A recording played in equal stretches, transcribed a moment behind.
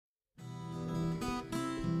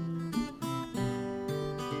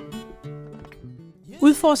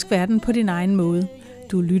Udforsk verden på din egen måde.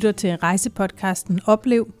 Du lytter til rejsepodcasten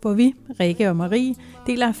OPLEV, hvor vi, Rikke og Marie,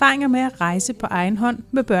 deler erfaringer med at rejse på egen hånd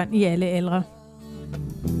med børn i alle aldre.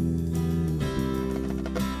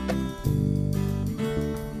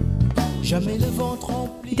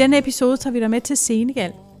 I denne episode tager vi dig med til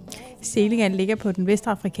Senegal. Senegal ligger på den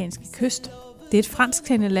vestafrikanske kyst. Det er et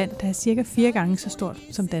fransktalende land, der er cirka 4 gange så stort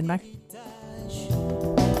som Danmark.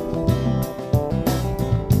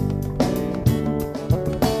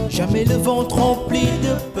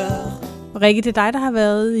 Rikke, det er dig, der har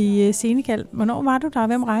været i Senegal. Hvornår var du der?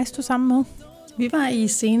 Hvem rejste du sammen med? Vi var i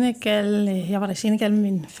Senegal. Jeg var der i Senegal med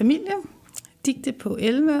min familie. Digte på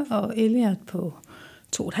 11, og Elliot på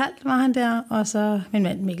 2,5 var han der, og så min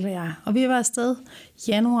mand Mikkel og jeg. Og vi var afsted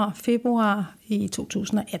januar-februar i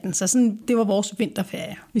 2018, så sådan, det var vores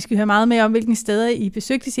vinterferie. Vi skal høre meget mere om, hvilke steder I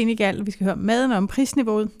besøgte i Senegal. Vi skal høre om maden og om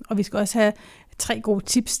prisniveauet, og vi skal også have 3 gode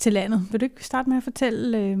tips til landet. Vil du ikke starte med at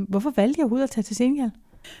fortælle, hvorfor valgte jeg overhovedet at tage til Senegal?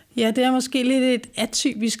 Ja, det er måske lidt et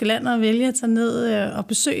atypisk land at vælge at tage ned og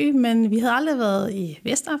besøge, men vi havde aldrig været i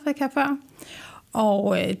Vestafrika før,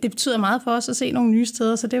 og det betyder meget for os at se nogle nye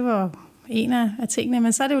steder, så det var en af tingene.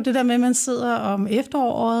 Men så er det jo det der med, at man sidder om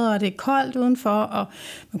efteråret, og det er koldt udenfor, og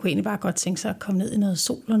man kunne egentlig bare godt tænke sig at komme ned i noget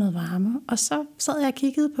sol og noget varme. Og så sad jeg og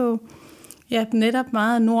kiggede på netop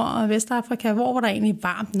meget Nord- og Vestafrika, hvor var der egentlig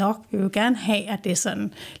varmt nok. Vi vil jo gerne have, at det er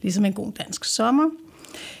sådan ligesom en god dansk sommer,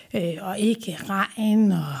 og ikke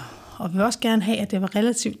regn, og vi vil også gerne have, at det var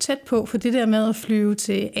relativt tæt på, for det der med at flyve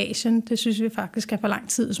til Asien, det synes vi faktisk er for lang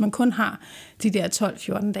tid, hvis man kun har de der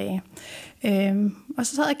 12-14 dage. Og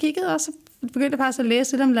så sad jeg og kiggede, og så begyndte jeg faktisk at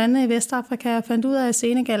læse lidt om landene i Vestafrika, og fandt ud af, at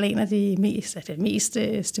Senegal er en af de mest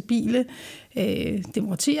stabile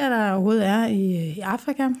demokratier, der overhovedet er i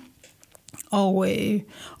Afrika.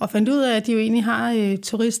 Og fandt ud af, at de jo egentlig har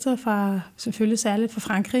turister fra, selvfølgelig særligt fra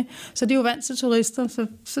Frankrig, så de er jo vant til turister,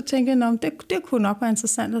 så tænkte jeg, det kunne nok være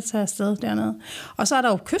interessant at tage afsted dernede. Og så er der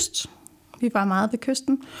jo kyst, vi var meget ved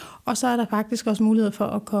kysten, og så er der faktisk også mulighed for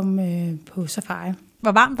at komme på safari.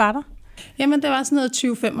 Hvor varmt var der? Jamen, det var sådan noget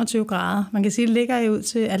 20-25 grader. Man kan sige, det ligger jo ud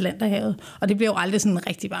til Atlanterhavet, og det bliver jo aldrig sådan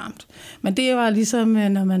rigtig varmt. Men det var ligesom,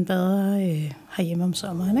 når man bader herhjemme om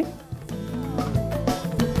sommeren, ikke?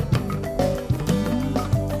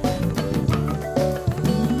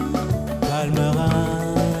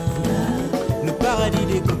 Le paradis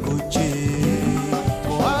des cocotiers,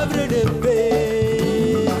 au havre de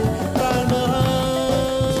paix.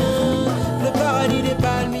 Palmerin, le paradis des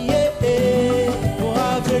palmiers, au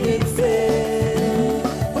havre de paix.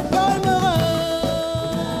 Palmerin.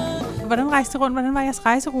 Hvordan rejste rundt? Hvordan var jeres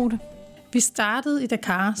rejserute? Vi startede i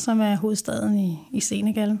Dakar, som er hovedstaden i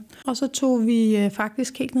Senegal. Og så tog vi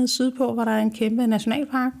faktisk helt ned sydpå, hvor der er en kæmpe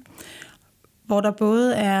nationalpark, hvor der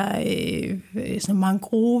både er sådan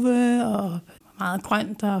mangrove og meget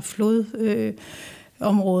grønt og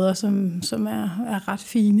flodområder, som er ret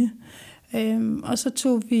fine. Og så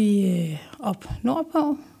tog vi op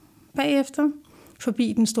nordpå bagefter,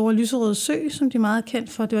 forbi den store lyserøde sø, som de er meget kendt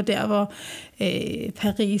for. Det var der, hvor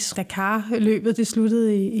Paris-Dakar-løbet det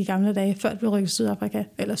sluttede i gamle dage, før det blev rykket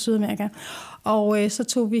Sydamerika. Og så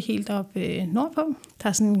tog vi helt op nordpå. Der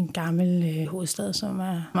er sådan en gammel hovedstad, som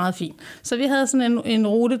er meget fin. Så vi havde sådan en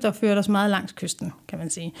rute, der førte os meget langs kysten, kan man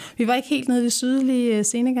sige. Vi var ikke helt nede i det sydlige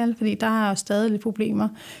Senegal, fordi der er jo stadig lidt problemer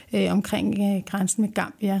omkring grænsen med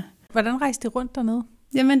Gambia. Hvordan rejste I rundt dernede?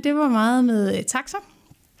 Jamen, det var meget med taxa.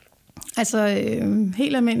 Altså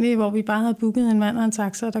helt almindeligt, hvor vi bare havde booket en mand og en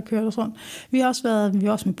taxa, der kørte os rundt. Vi har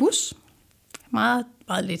også med bus. Meget,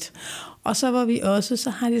 meget lidt. Og så var vi også, så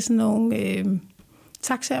har de sådan nogle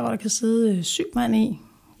taxaer, hvor der kan sidde 7 mand i,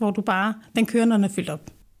 hvor du bare, den kører, når den er fyldt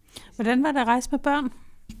op. Hvordan var det at rejse med børn?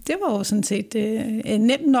 Det var jo sådan set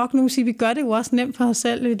nemt nok. Nu sige, vi gør det jo også nemt for os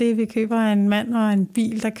selv, ved det vi køber en mand og en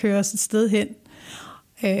bil, der kører os et sted hen.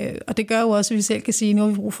 Og det gør jo også, at vi selv kan sige, nu har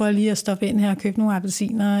vi brug for lige at stoppe ind her og købe nogle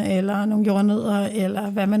appelsiner, eller nogle jordnødder, eller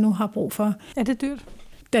hvad man nu har brug for. Er det dyrt?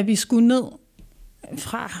 Da vi skulle ned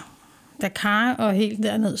fra Dakar og helt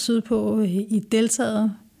derned sydpå i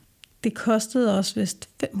deltaget, det kostede os vist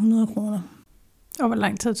 500 kroner. Og hvor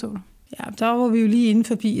lang tid tog det? Ja, der var vi jo lige inde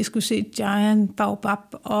forbi, jeg skulle se Giant Baobab,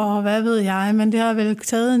 og hvad ved jeg, men det har vel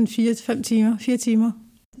taget en 4-5 timer. 4 timer.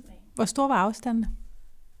 Hvor stor var afstanden?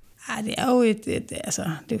 Ja, det er jo det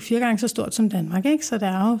er jo 4 gange så stort som Danmark, ikke? Så der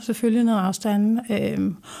er jo selvfølgelig noget afstand.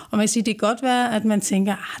 Og man kan sige, det kan godt være, at man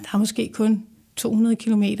tænker, der er måske kun 200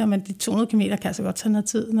 kilometer, men de 200 kilometer kan altså godt tage noget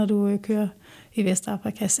tid, når du kører i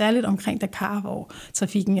Vestafrika. Særligt omkring Dakar, hvor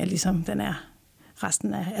trafikken er ligesom den er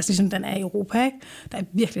resten af, altså ligesom den er i Europa, ikke? Der er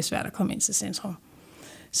virkelig svært at komme ind til centrum.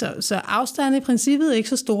 Så afstanden i princippet er ikke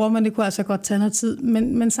så store, men det kunne altså godt tage noget tid.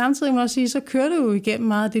 Men samtidig må jeg også sige, så kører du jo igennem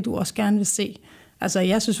meget af det, du også gerne vil se. Altså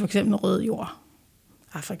jeg synes for eksempel rød jord.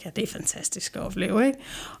 Afrika, det er fantastisk at opleve, ikke?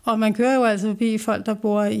 Og man kører jo altså forbi folk, der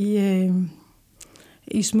bor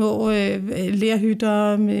i små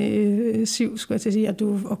lerhytter med siv, skulle jeg til at sige,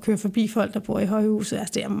 og kører forbi folk, der bor i højhuset.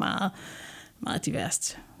 Altså det er meget, meget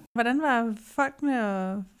diverst. Hvordan var folkene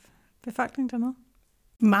og befolkningen dernede?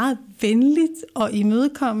 Meget venligt og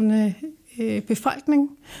imødekommende befolkning,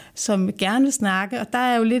 som gerne vil snakke, og der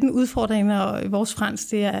er jo lidt en udfordring, når vores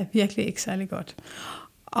fransk, det er virkelig ikke særlig godt.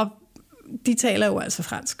 Og de taler jo altså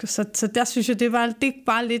fransk, så der synes jeg, det var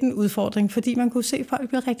bare lidt en udfordring, fordi man kunne se, at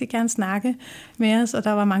folk ville rigtig gerne snakke med os, og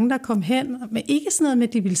der var mange, der kom hen, men ikke sådan noget med,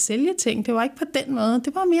 at de ville sælge ting. Det var ikke på den måde.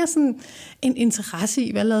 Det var mere sådan en interesse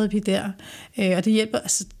i, hvad lavede vi der? Og det hjælper,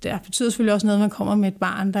 altså det betyder selvfølgelig også noget, at man kommer med et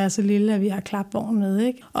barn, der er så lille, at vi har klapvogn med,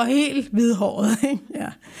 ikke? Og helt hvidhåret, ikke?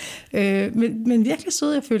 Ja. Men virkelig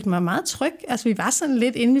sød, jeg følte mig meget tryg. Altså vi var sådan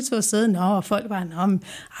lidt, inden vi tog afsted, og folk var,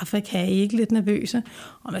 Afrika er ikke lidt nervøse.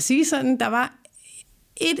 Og man siger sådan, der var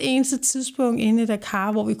et eneste tidspunkt inde i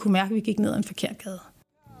Dakar, hvor vi kunne mærke, at vi gik ned ad en forkert gade.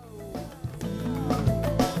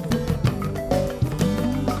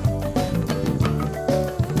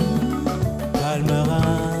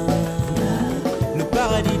 Le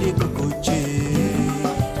paradis des cocotiers,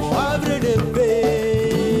 au havre de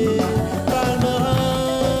paix.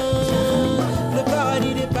 Le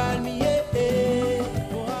paradis des palmiers,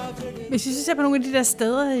 au havre de paix. Hvis vi ser på nogle af de der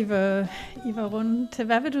steder, I var rundt til,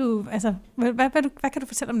 hvad kan du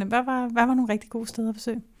fortælle om dem? Hvad var nogle rigtig gode steder at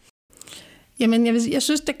besøge? Jamen, jeg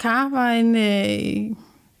synes, Dakar var en...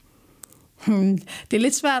 Det er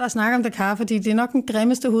lidt svært at snakke om Dakar, fordi det er nok den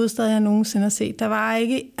grimmeste hovedstad, jeg nogensinde har set. Der var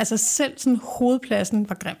ikke... Altså, selv sådan hovedpladsen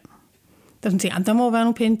var grim. Der var sådan, der må være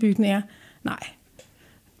nogle pæne bygninger. Nej.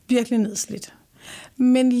 Virkelig nedslidt.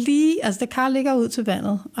 Men lige... Altså, Dakar ligger ud til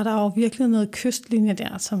vandet, og der var jo virkelig noget kystlinje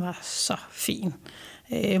der, som var så fin.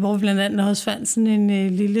 Hvor vi blandt andet også fandt sådan en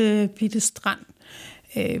lille bitte strand,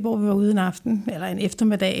 hvor vi var ude en aften, eller en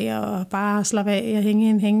eftermiddag, og bare slappe af og hænge i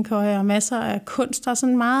en hængekøje, og masser af kunst. Der er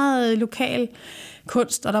sådan meget lokal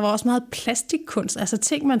kunst, og der var også meget plastikkunst, altså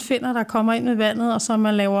ting, man finder, der kommer ind med vandet, og som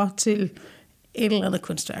man laver til et eller andet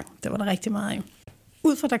kunstværk. Det var der rigtig meget af.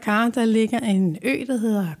 Ud fra Dakar, der ligger en ø, der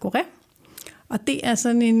hedder Gorée, og det er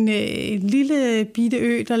sådan en lille bitte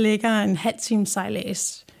ø, der ligger en halv time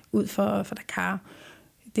sejlads ud for Dakar.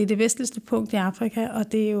 Det er det vestligste punkt i Afrika,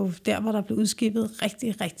 og det er jo der, hvor der blev udskibet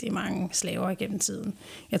rigtig, rigtig mange slaver igennem tiden.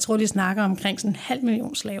 Jeg tror, de snakker omkring sådan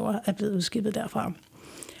 500.000 slaver er blevet udskibet derfra.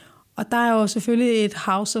 Og der er jo selvfølgelig et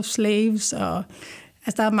House of Slaves, og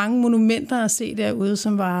altså, der er mange monumenter at se derude,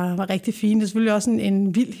 som var rigtig fine. Det er selvfølgelig også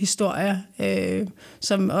en vild historie,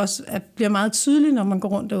 som også bliver meget tydelig, når man går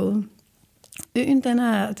rundt derude. Øen, den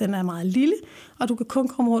er meget lille, og du kan kun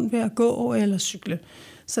komme rundt ved at gå eller cykle.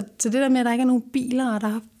 Så det der med, at der ikke er nogen biler, og der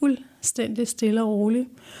er fuldstændig stille og roligt.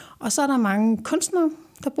 Og så er der mange kunstnere,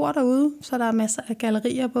 der bor derude. Så der er masser af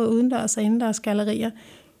gallerier, både udendørs og indendørs gallerier.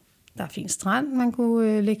 Der er fin strand, man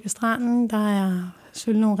kunne ligge ved stranden. Der er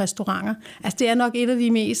selvfølgelig nogle restauranter. Altså det er nok et af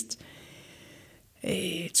de mest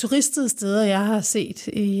turistede steder, jeg har set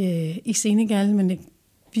i Senegal, men det er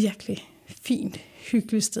virkelig fint,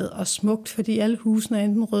 hyggeligt sted og smukt, fordi alle husene er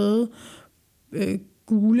enten røde,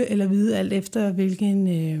 gule eller hvide, alt efter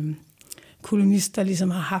hvilken kolonist, der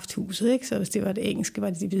ligesom har haft huset, ikke? Så hvis det var det engelske, var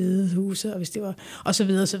det de hvide huse, og hvis det var og så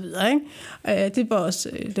videre, ikke? Det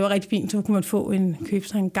var rigtig fint, så kunne man købe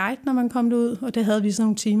sig en guide, når man kom derud, og det havde vi sådan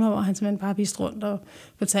nogle timer, hvor han simpelthen bare viste rundt og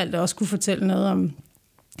også kunne fortælle noget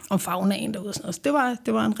om faunaen derude og sådan noget. Så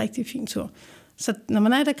det var en rigtig fin tur. Så når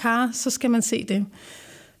man er i Dakar, så skal man se det.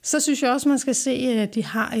 Så synes jeg også, man skal se, at de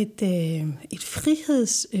har et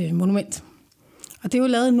frihedsmonument. Og det er jo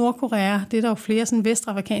lavet i Nordkorea. Det er der jo flere sådan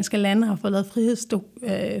vestafrikanske lande, har fået lavet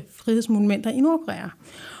frihedsmonumenter i Nordkorea.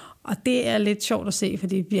 Og det er lidt sjovt at se, for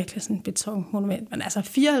det er virkelig sådan et betonmonument. Men altså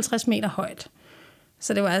 54 meter højt.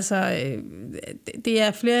 Så det var det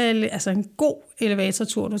er en god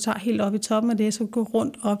elevatortur. Du tager helt op i toppen af det, så går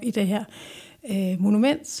rundt op i det her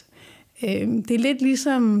monument. Det er lidt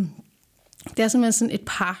ligesom, det er simpelthen sådan et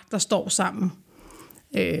par, der står sammen.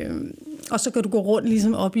 Og så kan du gå rundt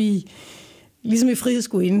ligesom op i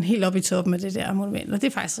Frihedsgudinden, helt op i toppen af det der monument. Og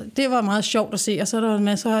det var meget sjovt at se, og så er der en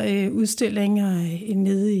masse udstillinger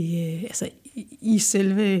nede i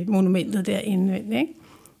selve monumentet derinde, ikke?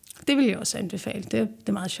 Det vil jeg også anbefale. Det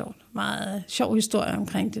er meget sjovt. Meget sjov historie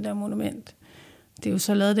omkring det der monument. Det er jo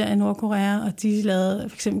så lavet der i Nordkorea, og de lavede,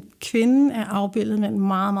 for eksempel, kvinden er afbildet med en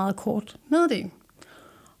meget, meget kort neddel.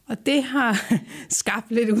 Og det har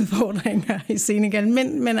skabt lidt udfordringer i Senegal,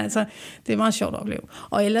 men altså, det er meget sjovt at opleve.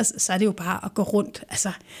 Og ellers så er det jo bare at gå rundt altså,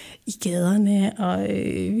 i gaderne, og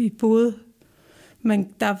vi boede,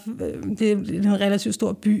 det er en relativt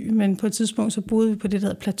stor by, men på et tidspunkt så boede vi på det, der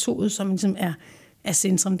hedder plateauet, som ligesom er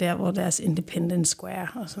centrum der, hvor deres Independence Square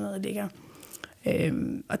og sådan noget ligger.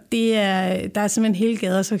 Og der er simpelthen hele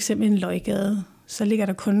gader, så for eksempel en løggade, så ligger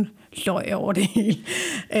der kun løg over det hele.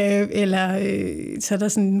 Så er der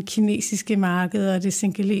sådan kinesiske markeder, det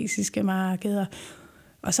senegalesiske markeder.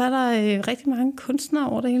 Og så er der rigtig mange kunstnere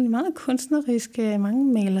over det hele. Meget kunstneriske,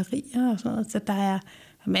 mange malerier og sådan noget. Så der er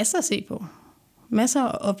masser at se på. Masser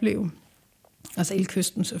at opleve. Og så hele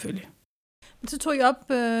kysten selvfølgelig. Så tog I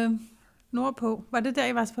op nordpå. Var det der,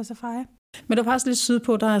 I var på safari? Men der var faktisk lidt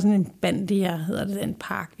sydpå, der er sådan en bandia, hedder det, den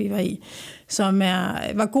park, vi var i, som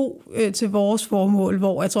var god til vores formål,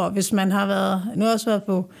 hvor jeg tror, hvis man har været, nu har jeg også været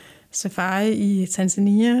på safari i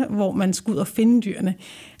Tanzania, hvor man skulle ud og finde dyrene.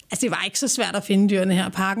 Altså, det var ikke så svært at finde dyrene her.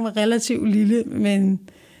 Parken var relativt lille, men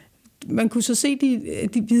man kunne så se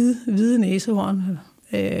de hvide næsehorn,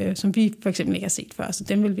 som vi for eksempel ikke har set før, så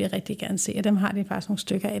dem vil vi rigtig gerne se, og dem har de faktisk nogle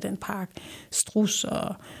stykker af i den park. Strus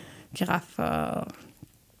og giraffer og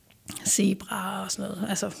zebra og sådan noget.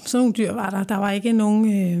 Altså, sådan nogle dyr var der. Der var ikke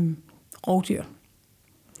nogen rovdyr.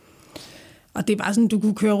 Og det var sådan, du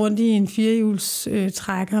kunne køre rundt i en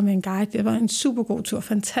firehjulstrækker med en guide. Det var en super god tur.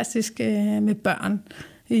 Fantastisk med børn.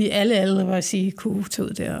 I alle aldre, hvor jeg sige, kunne tage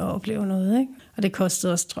ud der og opleve noget. Ikke? Og det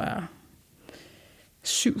kostede os, tror jeg,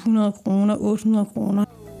 700 kroner, 800 kroner.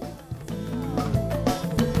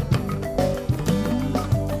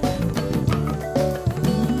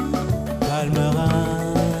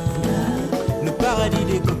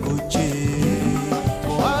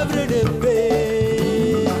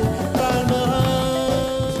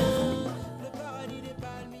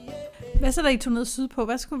 Hvad så, der I tog ned sydpå?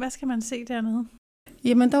 Hvad skal man se dernede?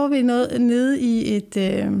 Jamen, der var vi nede i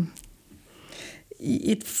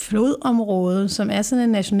et flodområde, som er sådan en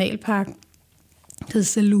nationalpark, der hedder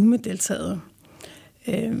Salume-deltaet,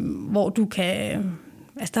 hvor du kan...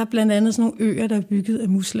 Altså, der er blandt andet sådan nogle øer, der er bygget af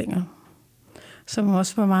muslinger, som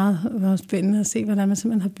også var meget spændende at se, hvordan man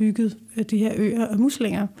simpelthen har bygget de her øer af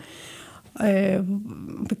muslinger.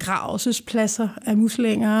 Begravelsespladser af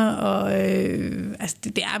muslinger, og altså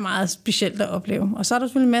det er meget specielt at opleve. Og så er der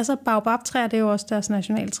selvfølgelig masser af baobab-træer, det er jo også deres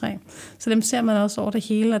nationaltræ. Så dem ser man også over det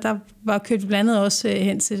hele, og der var kørt blandt andet også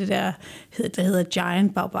hen til det der hedder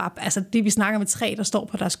Giant Baobab. Altså det, vi snakker med træ, der står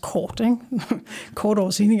på deres kort, ikke? Kort over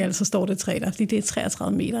Senegal, så står det træ der, fordi det er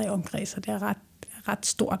 33 meter i omkreds, så det er ret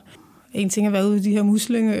stort. En ting at være ude i de her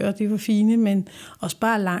muslingeøer, de var fine, men også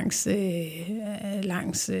bare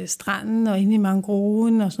langs stranden og inde i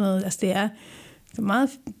mangroven og sådan noget. Altså det er meget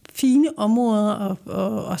fine områder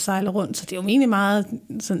at sejle rundt, så det er jo egentlig meget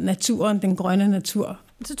sådan naturen, den grønne natur.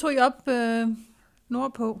 Så tog I op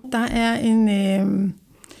nordpå. Der er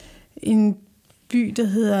en by, der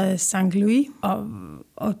hedder St. Louis,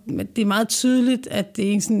 og det er meget tydeligt, at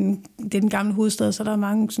det er den gamle hovedstad, så der er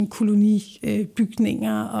mange sådan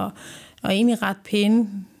kolonibygninger, og egentlig ret pæne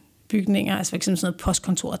bygninger, altså for eksempel sådan noget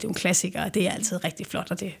postkontor, det er jo en klassiker, og det er altid rigtig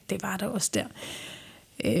flot, og det var der også der.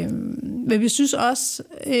 Men vi synes også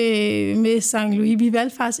med St. Louis, vi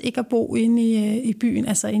valgte faktisk ikke at bo inde i byen,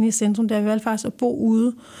 altså inde i centrum, der vi valgte faktisk at bo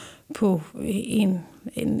ude på en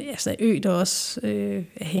ø, der også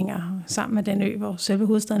hænger sammen med den ø, hvor selve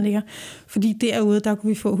hovedstaden ligger. Fordi derude, der kunne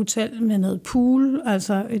vi få hotel med noget pool,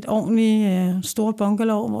 altså et ordentligt stort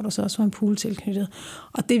bungalow, hvor der så også var en pool tilknyttet.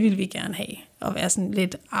 Og det ville vi gerne have, at være sådan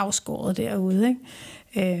lidt afskåret derude. Ikke?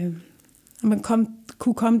 Og man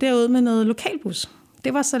kunne komme derud med noget lokalbus.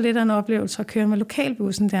 Det var så lidt af en oplevelse at køre med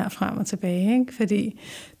lokalbussen der frem og tilbage. Ikke? Fordi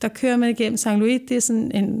der kører man igennem St. Louis, det er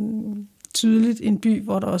sådan tydeligt en by,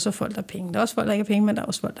 hvor der også er folk, der har penge. Der er også folk, der ikke har penge, men der er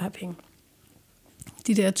også folk, der har penge.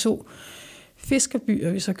 De der 2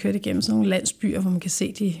 fiskerbyer, vi så kørte igennem, sådan nogle landsbyer, hvor man kan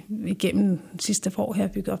se de igennem sidste år her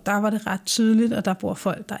bygget op, der var det ret tydeligt, og der bor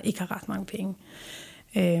folk, der ikke har ret mange penge.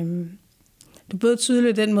 Det er både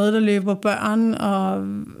tydeligt den måde, der løber børn og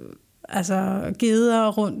altså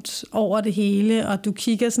geder rundt over det hele, og du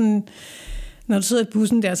kigger sådan, når du sidder i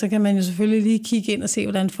bussen der, så kan man jo selvfølgelig lige kigge ind og se,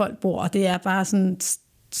 hvordan folk bor, og det er bare sådan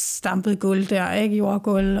stampet gulv der, ikke?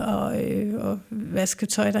 Jordgulv og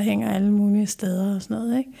vasketøj, der hænger alle mulige steder og sådan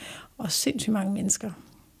noget, ikke? Og sindssygt mange mennesker.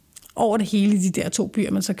 Over det hele i de der 2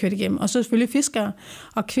 byer, man så kørte igennem. Og så selvfølgelig fiskere.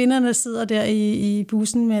 Og kvinderne sidder der i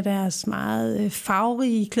bussen med deres meget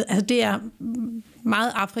farverige klæder. Altså det er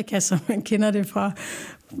meget Afrika, som man kender det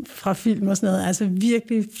fra film og sådan noget. Altså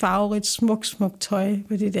virkelig farverigt, smukt tøj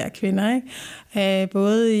på de der kvinder, ikke?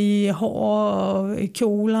 Både i hår og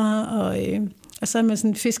kjoler Og så med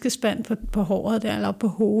sådan en fiskespand på håret der, eller op på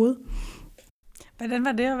hovedet. Hvordan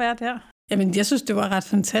var det at være der? Jamen, jeg synes, det var ret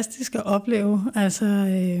fantastisk at opleve. Altså,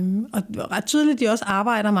 og det var ret tydeligt, at de også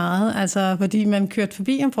arbejder meget. Altså, fordi man kørte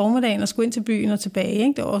forbi om formiddagen og skulle ind til byen og tilbage.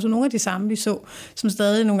 Ikke? Det var også nogle af de samme, vi så, som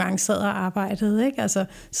stadig nogle gange sad og arbejdede. Ikke? Altså,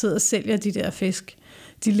 sidder og sælger de der fisk.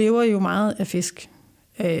 De lever jo meget af fisk.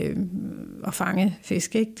 Og fange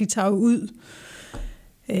fisk. Ikke? De tager jo ud.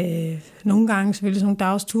 Nogle gange selvfølgelig sådan nogle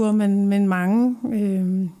dagsture, men mange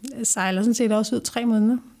sejler sådan set også ud 3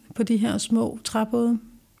 måneder på de her små træbåde.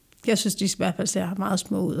 Jeg synes, de i hvert fald ser meget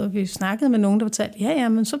små ud, og vi snakkede med nogen, der fortalte, ja,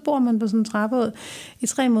 men så bor man på sådan en træbåd i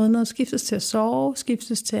 3 måneder, skiftes til at sove,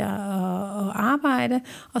 skiftes til at arbejde,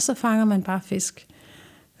 og så fanger man bare fisk,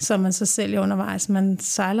 som man så sælger undervejs. Man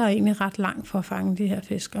sejler egentlig ret langt for at fange de her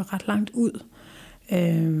fisk, og ret langt ud.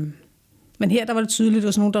 Men her der var det tydeligt, at der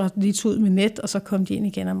var sådan nogen, der lige tog ud med net, og så kom de ind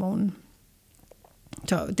igen om morgenen.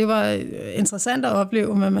 Så det var interessant at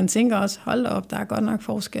opleve, men man tænker også, hold da op, der er godt nok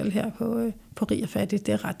forskel her på rig og fattig.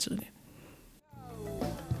 Det er ret tydeligt.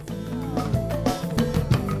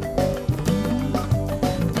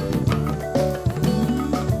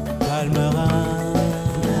 Palmerin,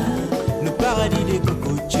 le paradis des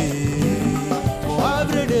cocotiers, au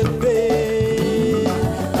havre de paix.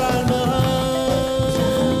 Palmerin,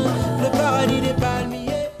 le paradis des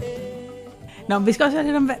palmiers. Nå, vi skal også høre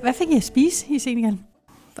lidt om, hvad fik I at spise i Senegal?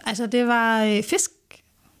 Altså, det var fisk.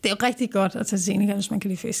 Det er jo rigtig godt at tage til Senegal, hvis man kan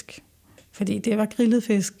lide fisk. Fordi det var grillet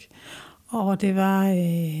fisk, og det var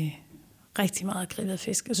rigtig meget grillet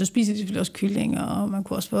fisk. Og så spiser de selvfølgelig også kylling, og man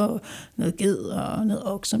kunne også få noget ged og noget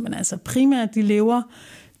okse. Men altså primært, de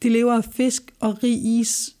lever af fisk og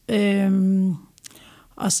ris,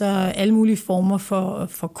 og så alle mulige former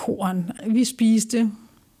for korn. Vi spiste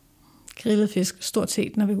grillet fisk stort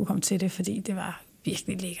set, når vi kunne komme til det, fordi det var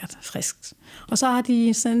virkelig lækkert, friskt. Og så har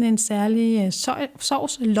de sådan en særlig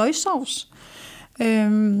løgsovs,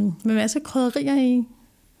 med masser af krydderier i,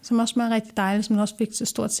 som også smager rigtig dejligt, som man også fik til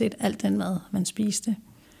stort set alt den mad, man spiste.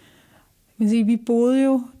 Vi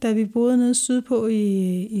boede nede sydpå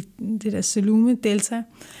i det der Selume Delta,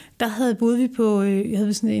 boede vi på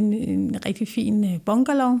sådan en rigtig fin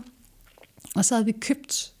bungalow, og så havde vi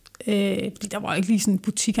købt, der var ikke lige sådan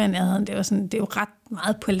butikker i nærheden, det er jo ret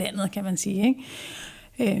meget på landet, kan man sige,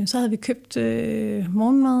 ikke? Så havde vi købt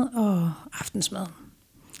morgenmad og aftensmad.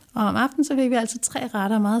 Og om aftenen så fik vi altid 3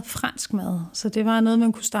 retter meget fransk mad. Så det var noget,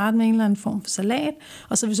 man kunne starte med en eller anden form for salat.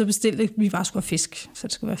 Og så vi så bestilte, vi bare skulle have fisk. Så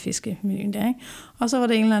det skulle være fiskemenuen der, ikke? Og så var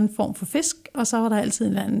der en eller anden form for fisk. Og så var der altid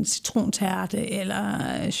en eller anden citrontærte eller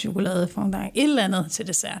chokoladefondant. Et eller andet til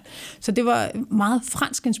dessert. Så det var meget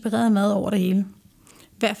fransk inspireret mad over det hele.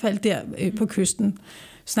 I hvert fald der på kysten.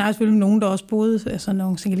 Snart selvfølgelig nogen, der også boede, altså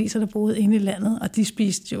nogle sengaliser, der boede inde i landet. Og de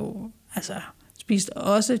spiste jo, de spiste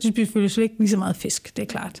selvfølgelig ikke lige så meget fisk, det er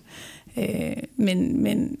klart.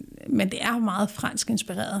 Men det er meget fransk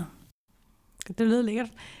inspireret. Det lyder lækkert.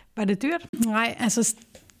 Var det dyrt? Nej, altså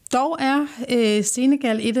dog er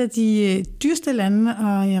Senegal et af de dyreste lande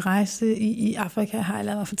at rejse i Afrika, har jeg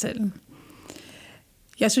ladet mig fortælle.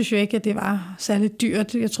 Jeg synes jo ikke, at det var særlig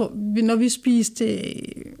dyrt. Jeg tror, når vi spiste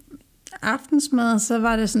aftensmad, så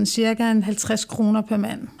var det sådan cirka 50 kroner per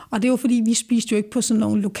mand. Og det var fordi, vi spiste jo ikke på sådan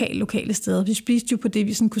nogle lokale steder. Vi spiste jo på det,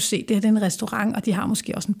 vi sådan kunne se. Det her er en restaurant, og de har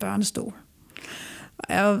måske også en børnestol.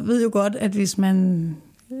 Og jeg ved jo godt, at hvis man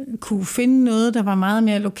kunne finde noget, der var meget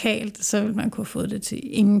mere lokalt, så ville man kunne få det til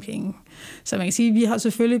ingen penge. Så man kan sige, at vi har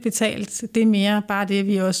selvfølgelig betalt det mere, bare det,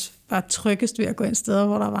 vi også var tryggest ved at gå ind steder,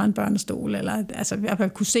 hvor der var en børnestol, eller altså i hvert fald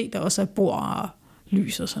kunne se, der også er bord og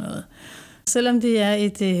lys og sådan noget. Selvom det er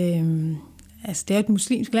et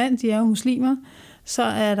muslimsk land, de er jo muslimer,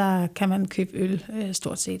 så kan man købe øl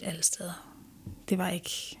stort set alle steder. Det var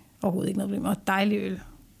overhovedet ikke noget problem. Og dejlig øl.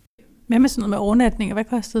 Hvad med sådan noget med overnatning, og hvad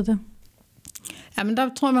kostede det? Jamen, der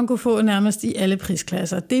tror jeg, man kunne få nærmest i alle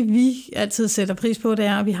prisklasser. Det vi altid sætter pris på, det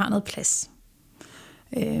er, at vi har noget plads.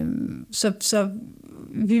 Så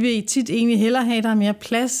vi vil tit egentlig hellere have, at der er mere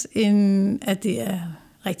plads, end at det er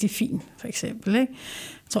rigtig fint, for eksempel. Ikke?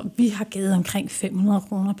 Jeg tror, vi har givet omkring 500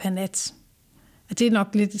 kroner per nat. Og det er nok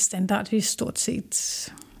lidt et standard, vi stort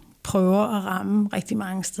set prøver at ramme rigtig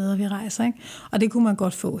mange steder, vi rejser. Ikke? Og det kunne man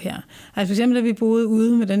godt få her. Altså for eksempel, da vi boede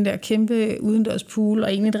ude med den der kæmpe udendørs pool,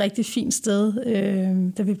 og egentlig et rigtig fint sted,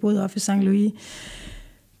 da vi boede oppe i St. Louis,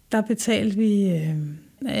 der betalte vi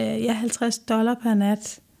 $50 per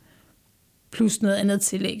nat, plus noget andet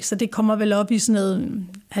tillæg. Så det kommer vel op i sådan noget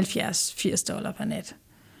 $70-80 per nat.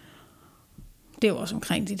 Det er jo også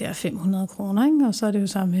omkring de der 500 kroner, ikke? Og så er det jo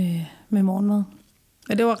sammen med morgenmad.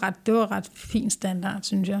 Men det var ret fin standard,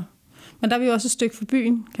 synes jeg. Men der er vi jo også et stykke fra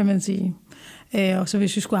byen, kan man sige. Og så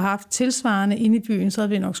hvis vi skulle have haft tilsvarende inde i byen, så havde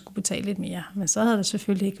vi nok skulle betale lidt mere. Men så havde der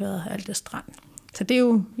selvfølgelig ikke været alt det strand. Så det er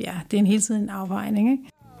jo, ja, det er en hele tiden en afvejning, ikke?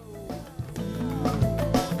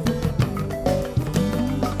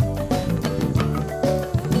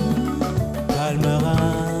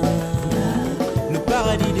 Palmerin, le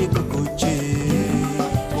paradis des cocotiers,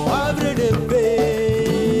 au havre de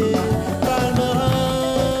paix.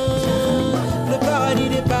 Palmerin, le paradis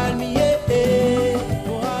des palmiers,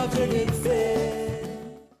 au havre de paix.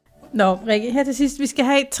 Nå, Rikke, her til sidst, vi skal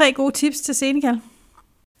have 3 gode tips til Senegal.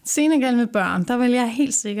 Senegal med børn, der vil jeg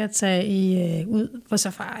helt sikkert tage ud på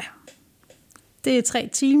safari. Det er 3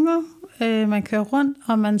 timer, man kører rundt,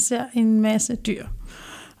 og man ser en masse dyr.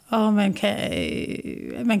 Og man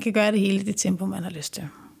kan gøre det hele i det tempo, man har lyst til.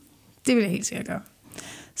 Det vil jeg helt sikkert gøre.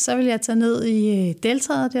 Så vil jeg tage ned i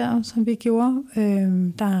deltaet der, som vi gjorde.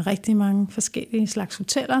 Der er rigtig mange forskellige slags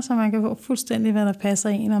hoteller, så man kan få fuldstændig, hvad der passer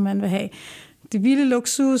en, og man vil have det vilde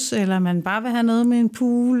luksus, eller man bare vil have noget med en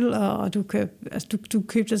pool, og du køber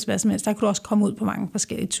det hvad som helst. Der kan du også komme ud på mange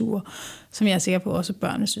forskellige ture, som jeg er sikker på, også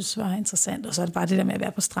børnene synes var interessant. Og så er det bare det der med at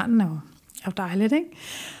være på stranden, er jo dejligt,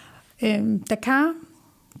 ikke? Dakar,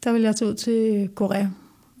 der vil jeg tage ud til Gorée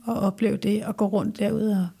og opleve det, og gå rundt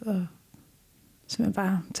derude, og simpelthen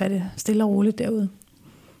bare tage det stille og roligt derude.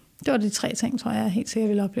 Det var de 3 ting, tror jeg helt sikkert, jeg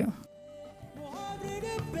ville opleve.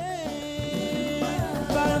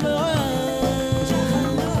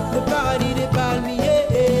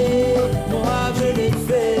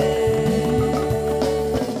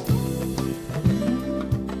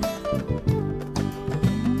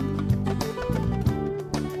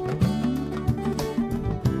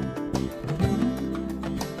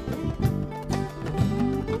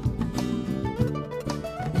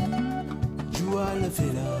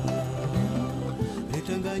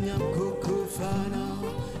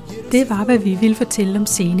 Det var, hvad vi ville fortælle om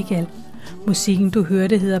Senegal. Musikken, du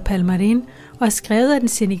hørte, hedder Palmarin og er skrevet af den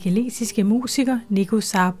senegalesiske musiker Nico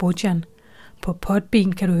Sarr-Bojjan. På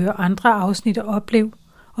Podbean kan du høre andre afsnit og opleve,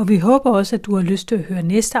 og vi håber også, at du har lyst til at høre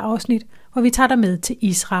næste afsnit, hvor vi tager dig med til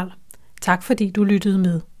Israel. Tak fordi du lyttede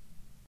med.